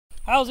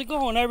How's it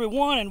going,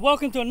 everyone? And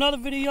welcome to another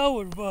video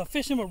of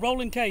fishing with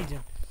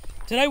Rollin'Cajun.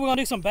 Today we're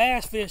gonna do some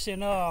bass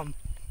fishing. I've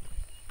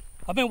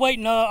been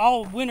waiting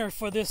all winter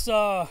for this,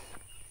 for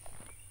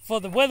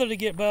the weather to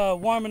get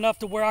warm enough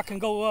to where I can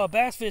go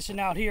bass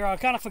fishing out here. I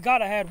kind of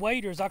forgot I had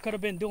waders. I could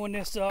have been doing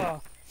this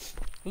a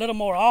little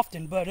more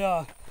often, but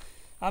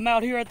I'm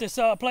out here at this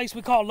place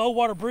we call Low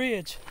Water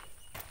Bridge,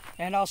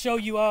 and I'll show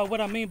you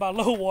what I mean by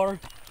low water.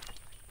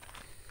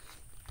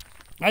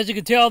 As you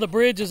can tell, the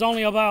bridge is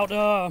only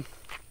about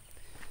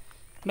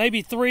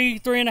maybe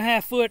three and a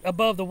half foot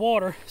above the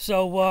water,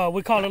 so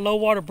we call it Low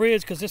Water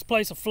Bridge because this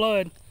place will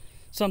flood.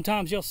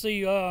 Sometimes you'll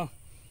see the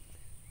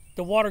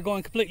water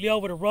going completely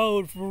over the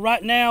road.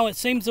 Right now it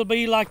seems to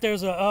be like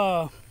there's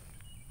a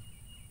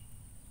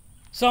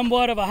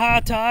somewhat of a high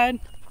tide.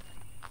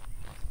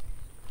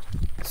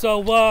 So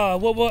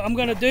what I'm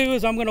gonna do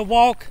is I'm gonna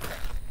walk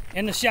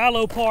in the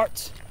shallow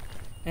parts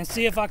and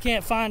see if I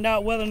can't find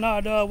out whether or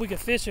not we can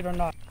fish it or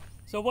not.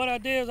 So what I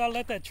did is I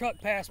let that truck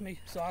pass me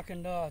so I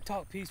can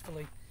talk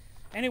peacefully.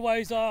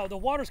 Anyways, the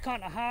water's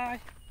kind of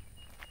high.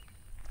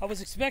 I was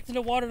expecting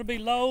the water to be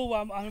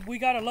low. We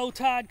got a low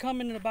tide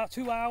coming in about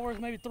 2 hours,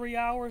 maybe 3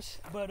 hours.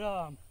 But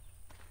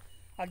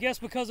I guess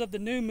because of the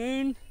new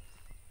moon,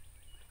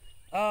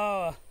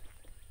 the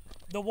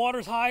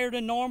water's higher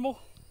than normal.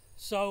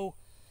 So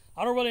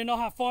I don't really know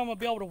how far I'm gonna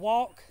be able to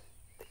walk.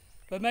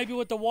 But maybe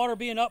with the water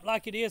being up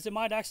like it is, it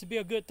might actually be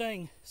a good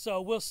thing. So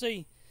we'll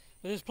see.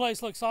 But this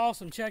place looks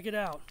awesome. Check it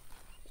out.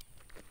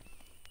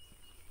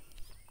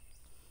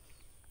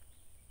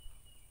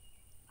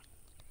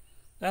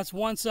 That's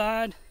one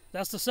side.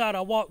 That's the side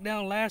I walked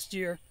down last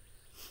year.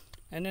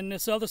 And then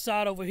this other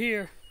side over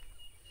here,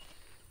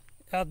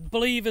 I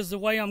believe is the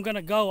way I'm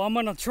gonna go. I'm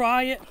gonna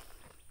try it.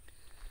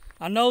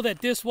 I know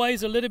that this way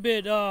is a little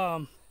bit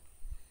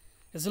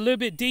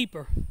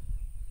deeper.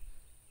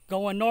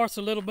 Going north's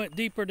a little bit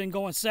deeper than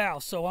going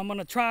south. So I'm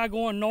gonna try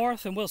going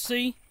north and we'll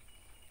see.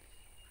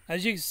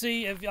 As you can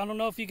see, I don't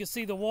know if you can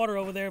see the water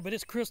over there, but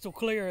it's crystal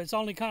clear. It's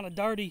only kind of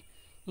dirty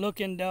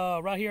looking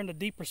right here in the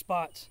deeper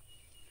spots.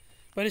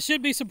 But it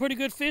should be some pretty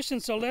good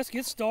fishing, so let's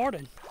get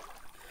started.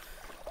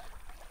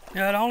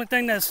 Yeah, the only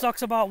thing that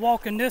sucks about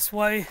walking this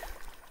way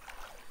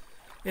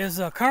is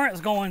the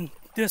current's going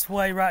this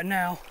way right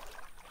now.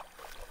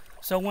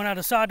 So when I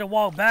decide to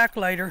walk back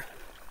later,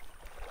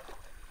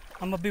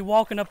 I'm gonna be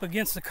walking up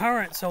against the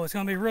current, so it's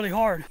gonna be really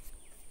hard.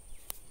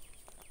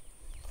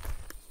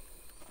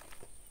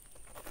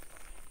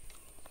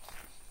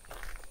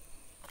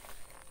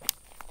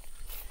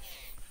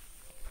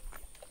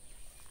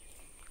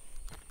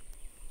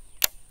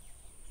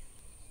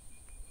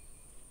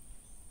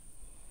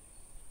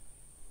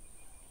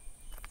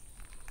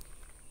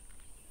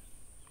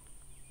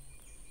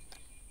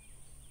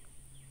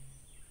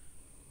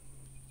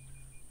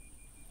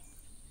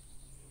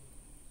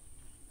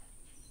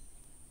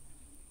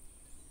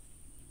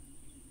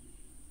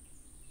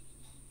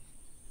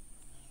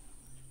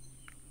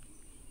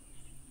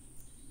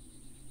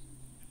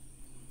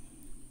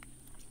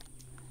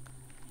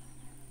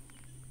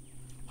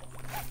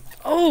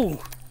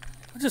 Oh,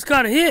 I just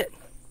got a hit.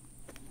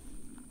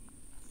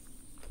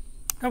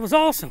 That was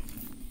awesome.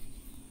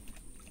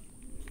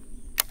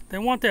 They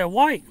want that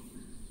white.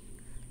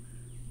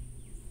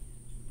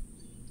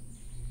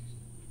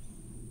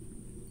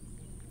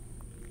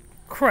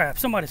 Crap,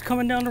 somebody's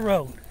coming down the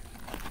road.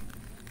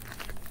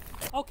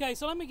 Okay,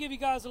 so let me give you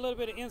guys a little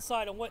bit of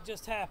insight on what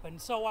just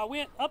happened. So I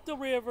went up the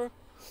river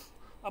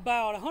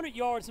about 100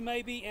 yards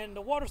maybe, and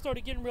the water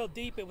started getting real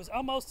deep. It was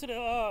almost to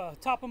the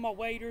top of my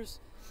waders.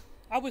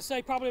 I would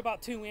say probably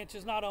about 2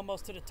 inches, not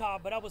almost to the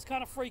top, but I was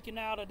kind of freaking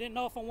out. I didn't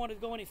know if I wanted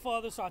to go any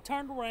further, so I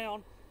turned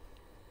around.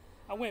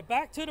 I went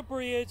back to the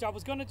bridge. I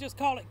was gonna just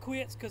call it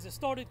quits because it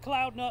started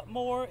clouding up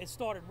more. It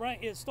started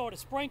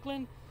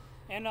sprinkling,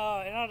 and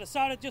I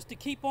decided just to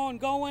keep on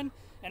going.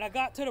 And I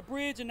got to the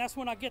bridge, and that's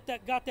when I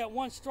got that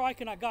one strike,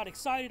 and I got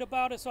excited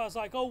about it. So I was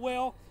like, oh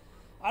well,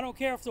 I don't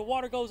care if the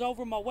water goes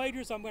over my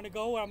waders. I'm gonna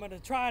go. I'm gonna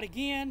try it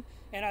again,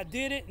 and I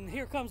did it. And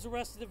here comes the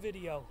rest of the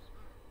video.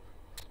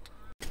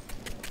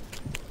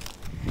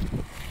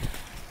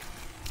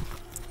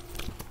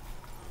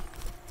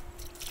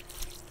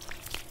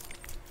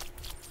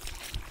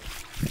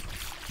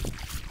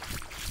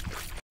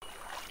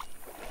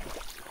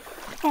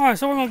 Alright,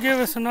 so we're going to give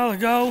this another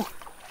go.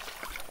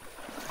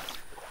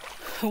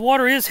 The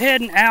water is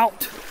heading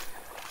out,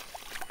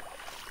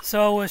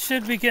 so it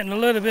should be getting a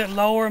little bit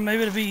lower.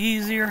 Maybe it'll be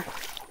easier.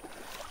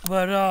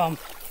 But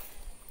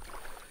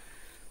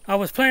I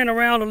was playing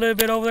around a little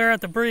bit over there at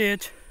the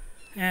bridge,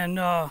 and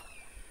I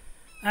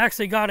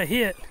actually got a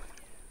hit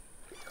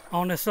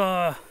on this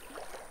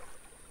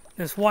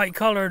this white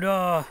colored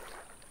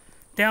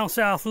down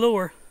south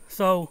lure.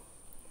 So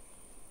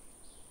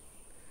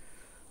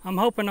I'm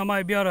hoping I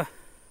might be able to.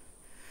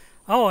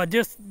 Oh,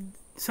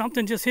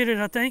 something just hit it,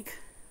 I think.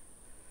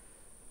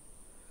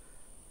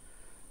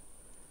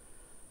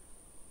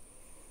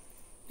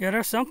 Yeah,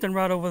 there's something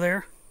right over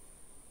there.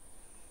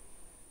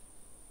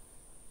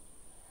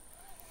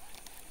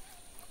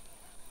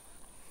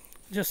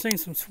 Just seen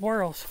some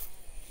swirls.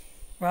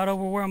 right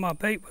over where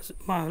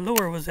my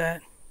lure was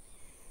at.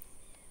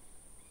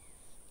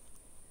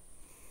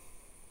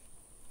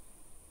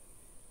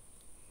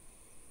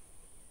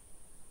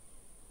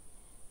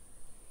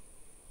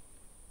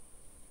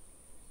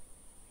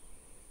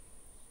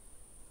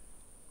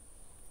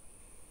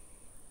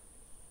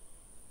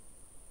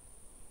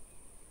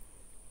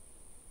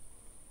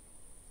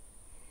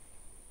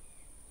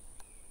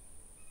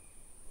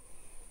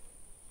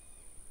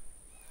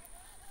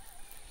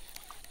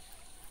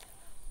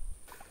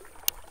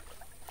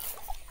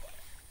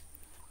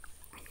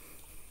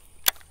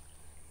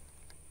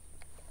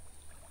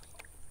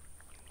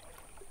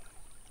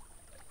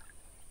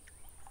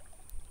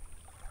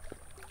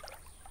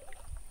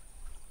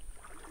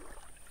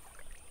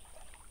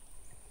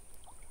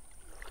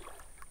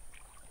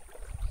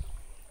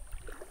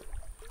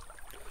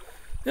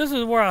 This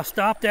is where I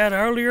stopped at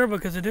earlier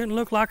because it didn't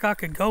look like I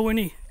could go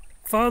any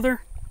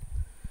further.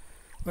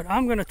 But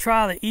I'm going to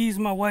try to ease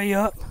my way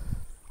up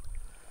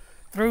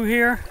through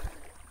here.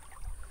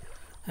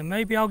 And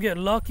maybe I'll get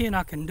lucky and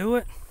I can do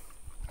it.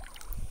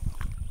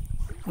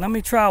 Let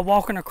me try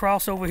walking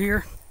across over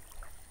here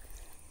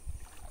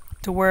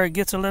to where it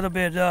gets a little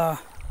bit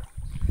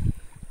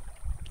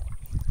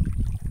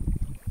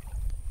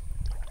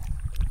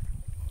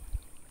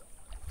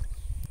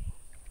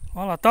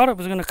well, I thought it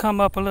was going to come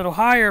up a little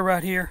higher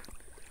right here.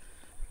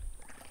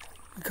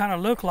 It kind of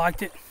looked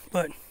like it,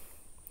 but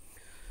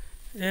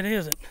it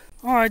isn't.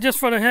 Alright, just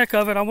for the heck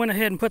of it, I went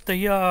ahead and put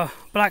the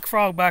black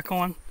frog back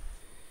on.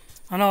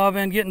 I know I've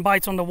been getting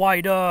bites on the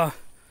white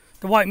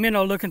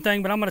minnow looking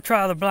thing, but I'm going to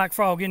try the black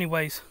frog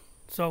anyways.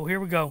 So here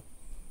we go.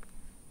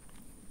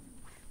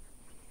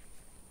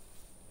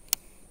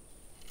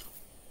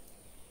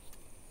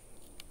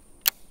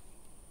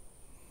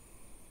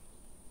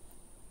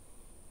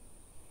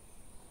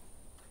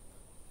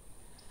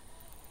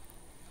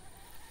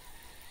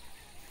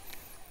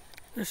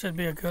 This should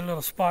be a good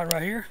little spot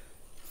right here.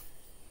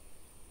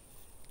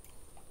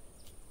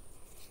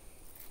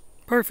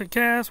 Perfect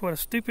cast with a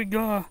stupid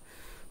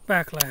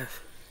backlash.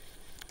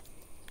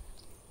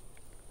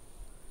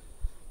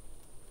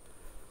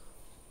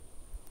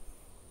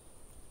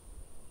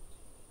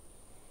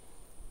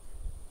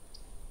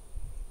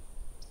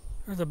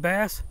 There's a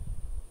bass.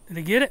 Did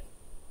he get it?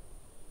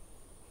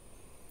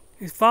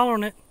 He's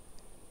following it.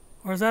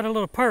 Or is that a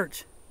little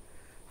perch?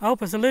 I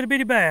hope it's a little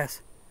bitty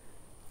bass.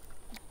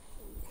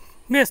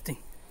 Missed him.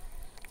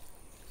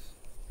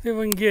 See if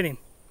we can get him.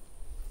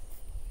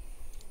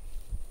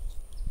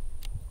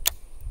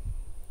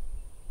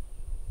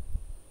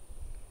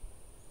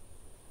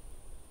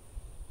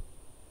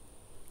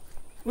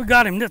 We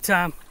got him this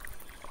time.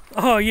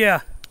 Oh yeah.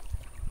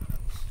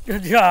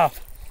 Good job.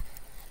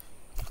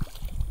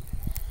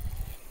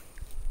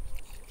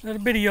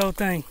 Little bitty old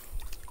thing.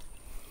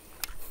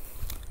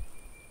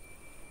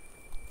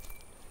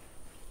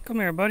 Come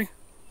here, buddy.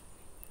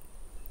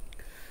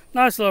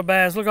 Nice little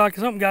bass. Look like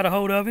something got a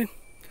hold of him.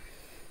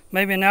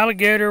 Maybe an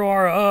alligator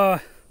or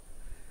a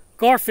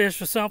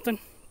garfish or something.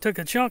 Took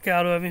a chunk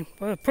out of him.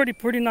 But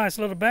pretty nice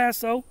little bass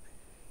though.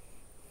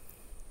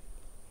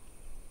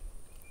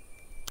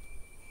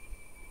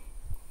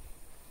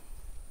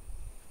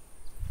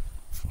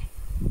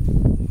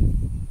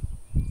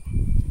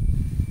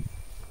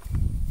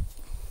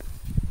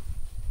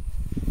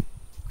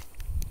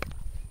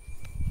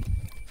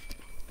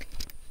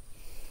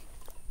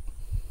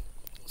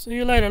 See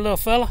you later, little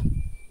fella.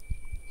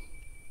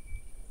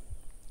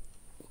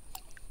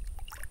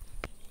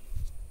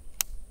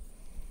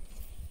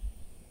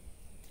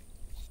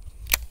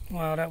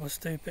 Wow, that was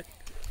stupid.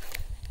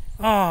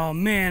 Oh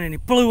man, and he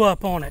blew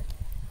up on it.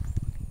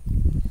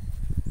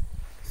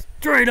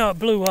 Straight up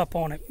blew up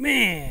on it.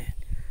 Man,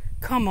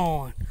 come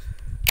on.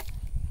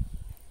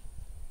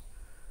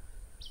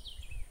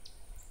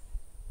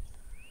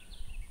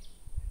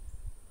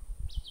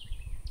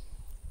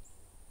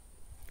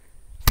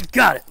 You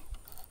got it.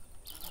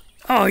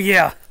 Oh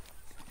yeah.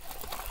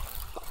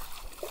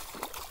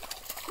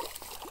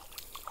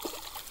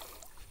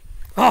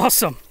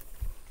 Awesome.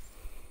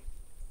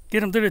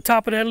 Get him through the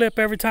top of that lip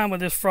every time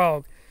with this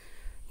frog.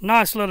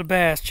 Nice little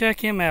bass. Check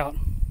him out.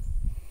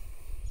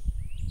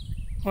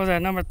 What was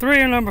that, number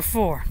 3 or number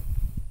 4?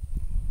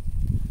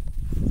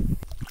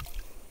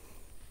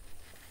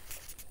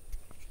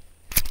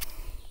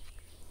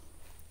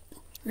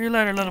 See you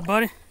later, little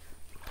buddy.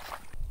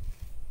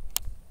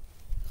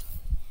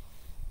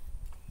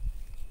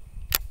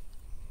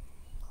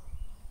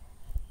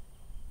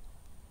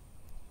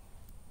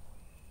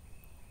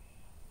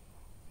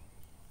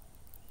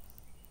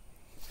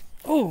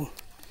 Oh,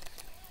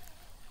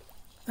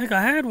 I think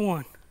I had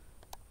one.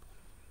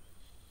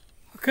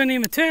 I couldn't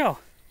even tell.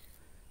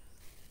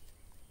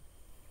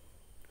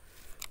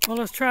 Well,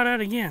 let's try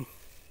that again.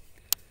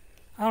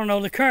 I don't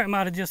know, the current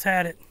might have just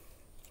had it.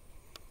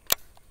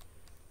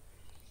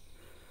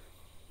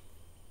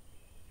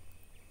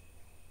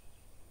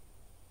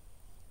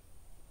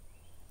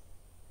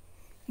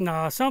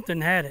 No, something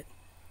had it.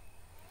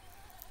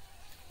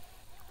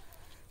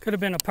 Could have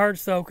been a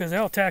perch though, because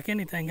they'll attack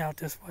anything out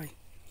this way.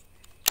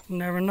 You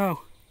never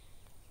know.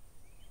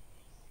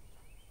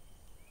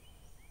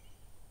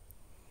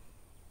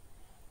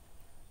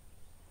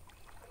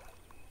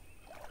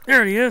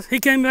 There he is. He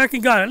came back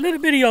and got it. Little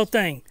bitty old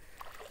thing.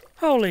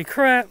 Holy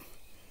crap.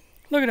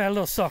 Look at that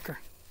little sucker.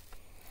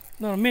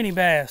 Little mini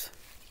bass.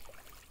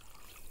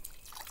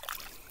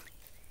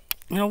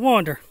 No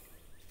wonder.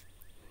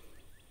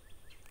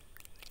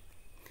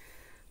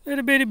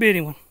 Little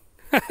bitty one.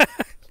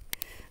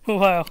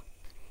 Wow.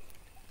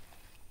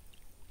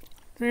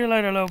 See you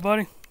later, little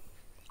buddy.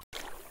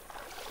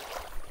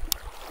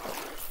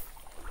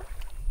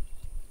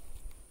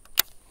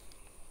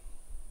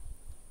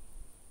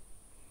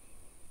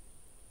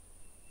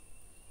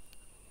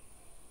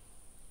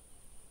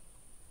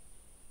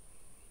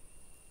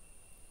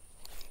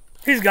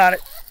 He's got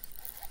it.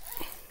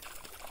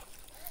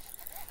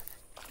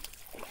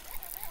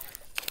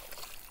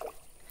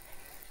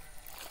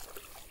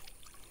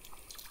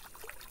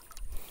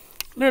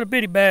 Little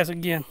bitty bass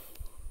again.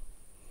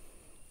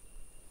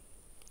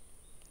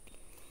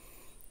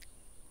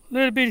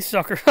 Little bitty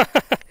sucker.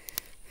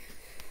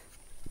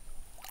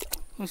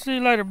 I'll see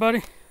you later,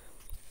 buddy.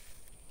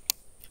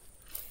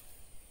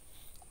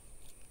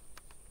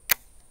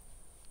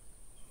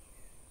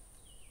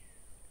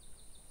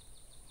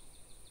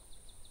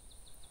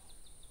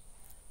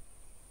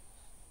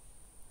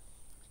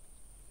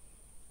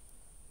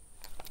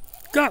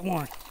 Got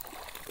one.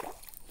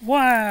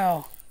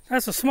 Wow,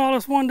 that's the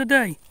smallest one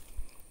today.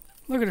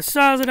 Look at the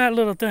size of that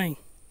little thing.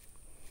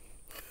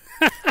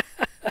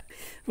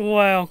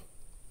 Wow.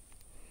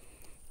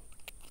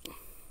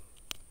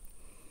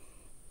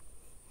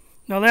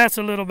 Now that's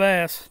a little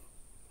bass.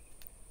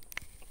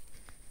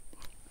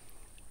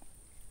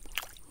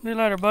 See you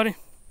later, buddy.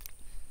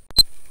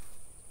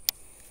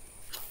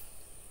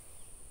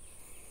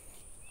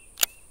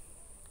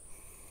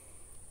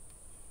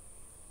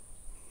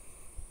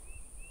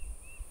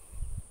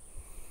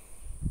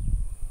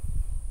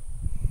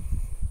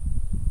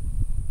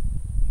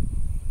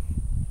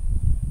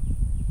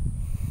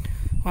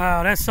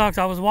 Wow, that sucks.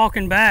 I was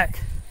walking back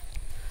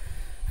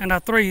and I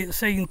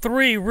seen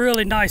three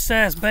really nice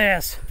ass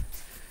bass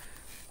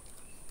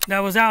that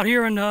was out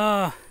here in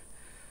the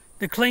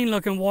clean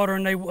looking water,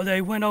 and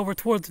they went over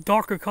towards the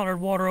darker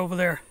colored water over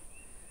there.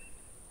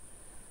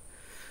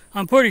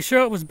 I'm pretty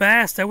sure it was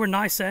bass. They were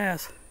nice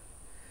ass.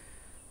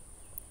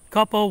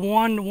 Couple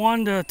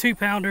 1 to 2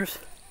 pounders.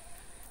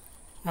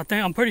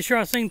 I'm pretty sure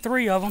I've seen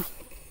 3 of them.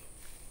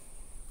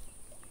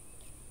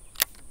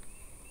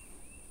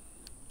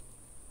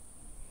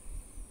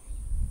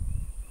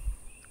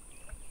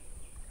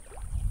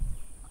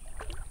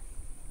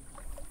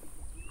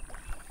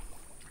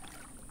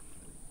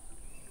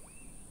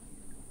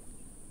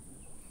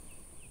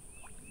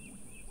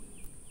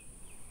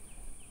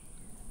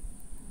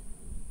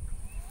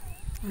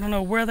 I don't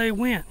know where they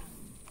went.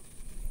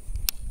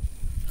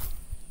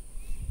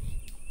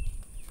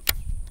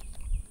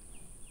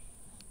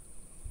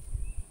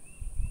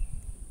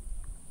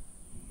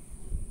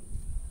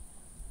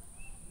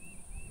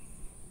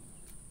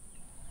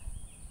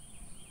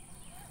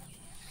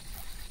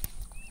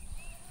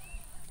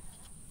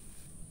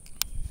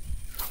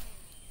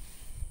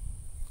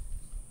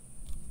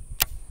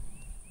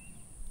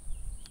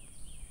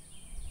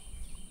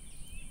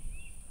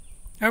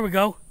 There we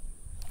go.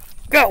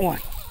 Got one.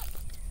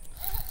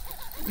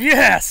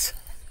 Yes!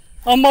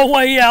 On my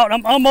way out,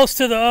 I'm almost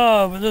to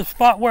the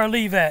spot where I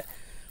leave at.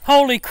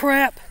 Holy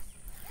crap!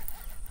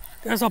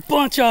 There's a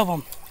bunch of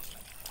them.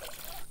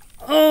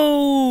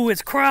 Oh,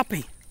 it's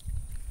crappie.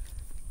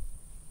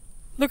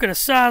 Look at the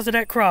size of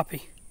that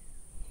crappie.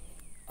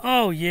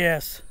 Oh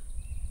yes.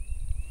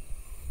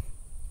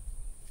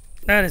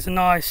 That is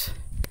nice.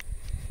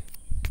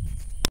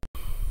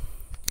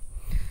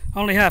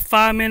 Only have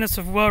 5 minutes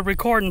of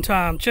recording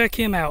time. Check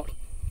him out.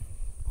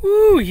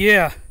 Ooh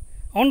yeah.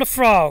 On the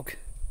frog.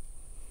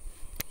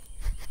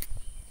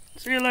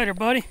 See you later,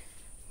 buddy.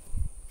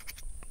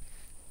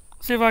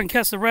 See if I can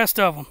catch the rest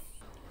of them.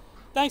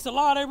 Thanks a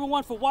lot,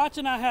 everyone, for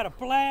watching. I had a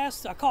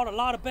blast. I caught a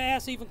lot of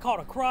bass, even caught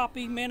a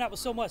crappie. Man, that was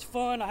so much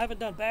fun. I haven't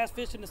done bass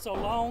fishing in so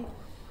long.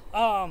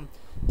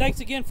 Thanks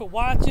again for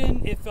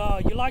watching. If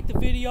you like the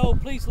video,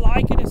 please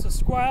like it and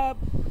subscribe.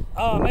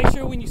 Make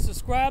sure when you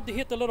subscribe to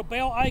hit the little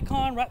bell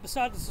icon right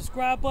beside the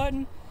subscribe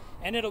button,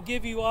 and it'll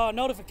give you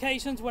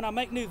notifications when I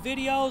make new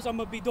videos. I'm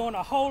going to be doing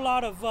a whole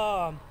lot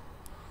of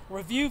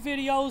review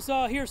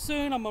videos here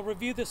soon. I'm going to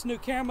review this new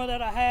camera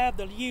that I have,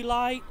 the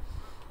Light.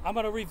 I'm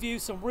going to review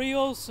some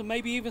reels, some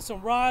maybe even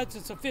some rods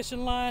and some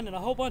fishing line and a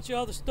whole bunch of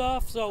other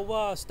stuff.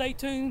 So stay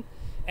tuned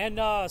and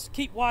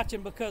keep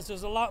watching, because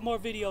there's a lot more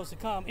videos to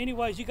come.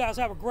 Anyways, you guys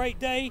have a great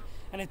day,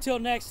 and until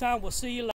next time, we'll see you later.